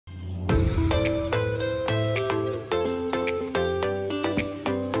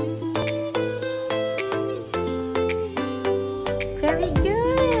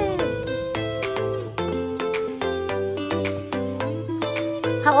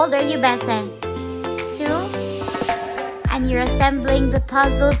old are you, Besse? 2? And you're assembling the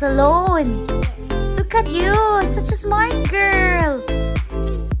puzzles alone. Look at you, such a smart girl.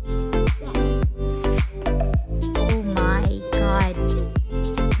 Oh my God.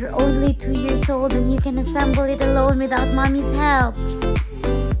 You're only 2 years old and you can assemble it alone without mommy's help.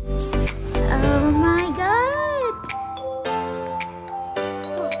 Oh my God.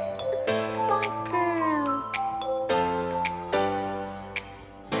 Such a smart girl.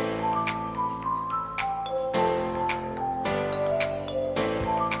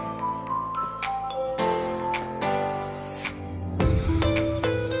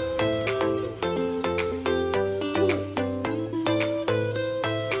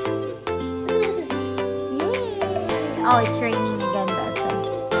 Oh, it's raining again, Bessa.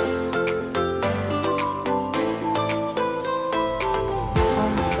 Oh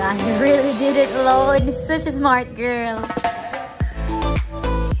my God, you really did it alone. You're such a smart girl.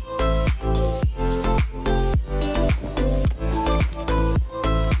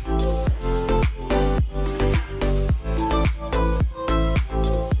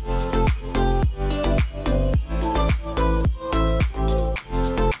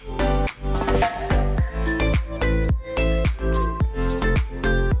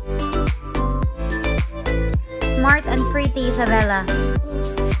 Smart and pretty, Isabella.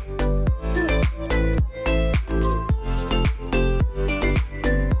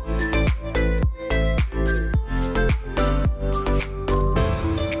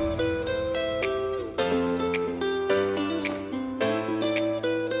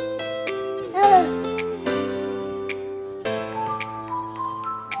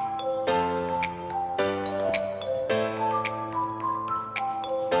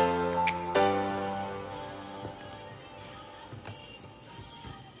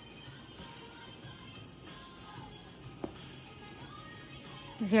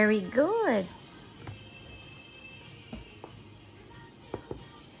 Very good.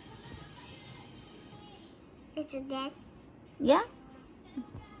 Is it this? Yeah?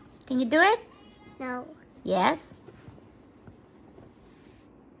 Can you do it? No. Yes?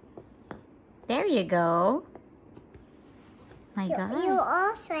 There you go. My God. You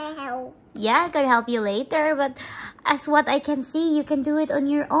also help. Yeah, I could help you later, but as what I can see, you can do it on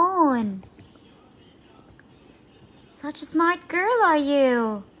your own. Such a smart girl are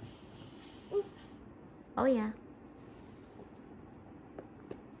you? Oh yeah.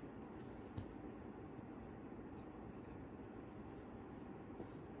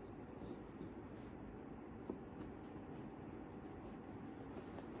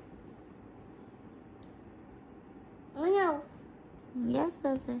 Oh no. Yes,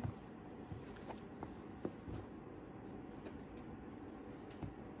 Bessa.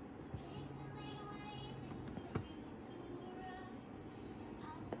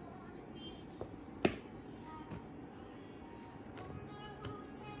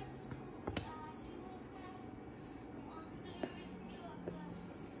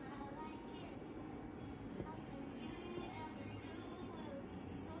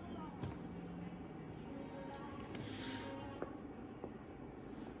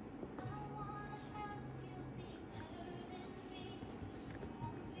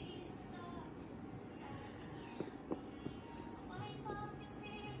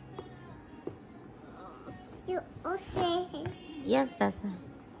 You also Yes, Bessa.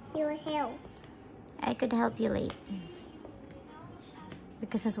 you help. I could help you later.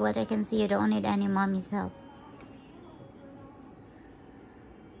 Because as what I can see, you don't need any mommy's help.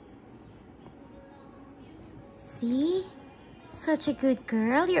 See? Such a good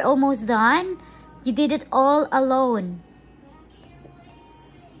girl. You're almost done. You did it all alone.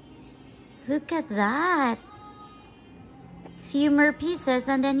 Look at that. Few more pieces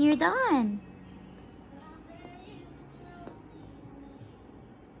and then you're done.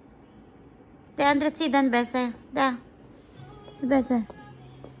 The Andres, see then, Bessa. Da. Bessa.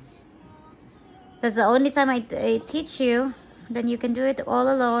 That's the only time I teach you. Then you can do it all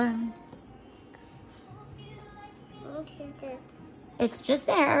alone. What is this? It's just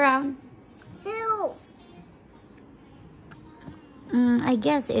there around. Help. I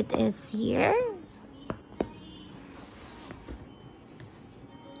guess it is here.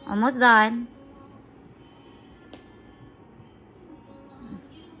 Almost done.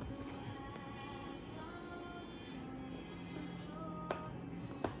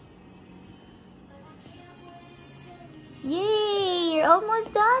 Yay! You're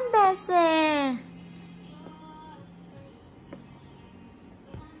almost done, Bessa.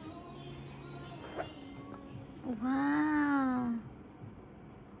 Wow.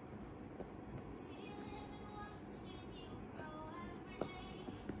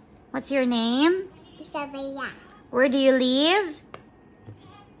 What's your name? Isabella. Where do you live?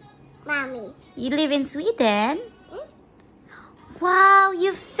 Mommy. You live in Sweden? Hmm? Wow,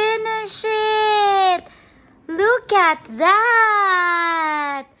 you finish it! Look at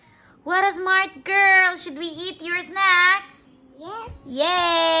that! What a smart girl! Should we eat your snacks? Yes.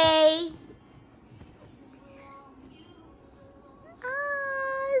 Yay!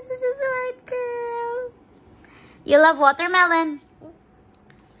 Ah, such a smart girl. You love watermelon?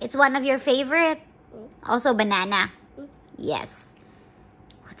 It's one of your favorite? Also banana? Yes.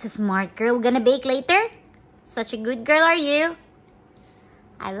 What's a smart girl gonna bake later? Such a good girl are you.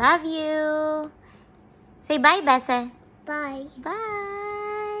 I love you. Say bye, Bessa. Bye. Bye.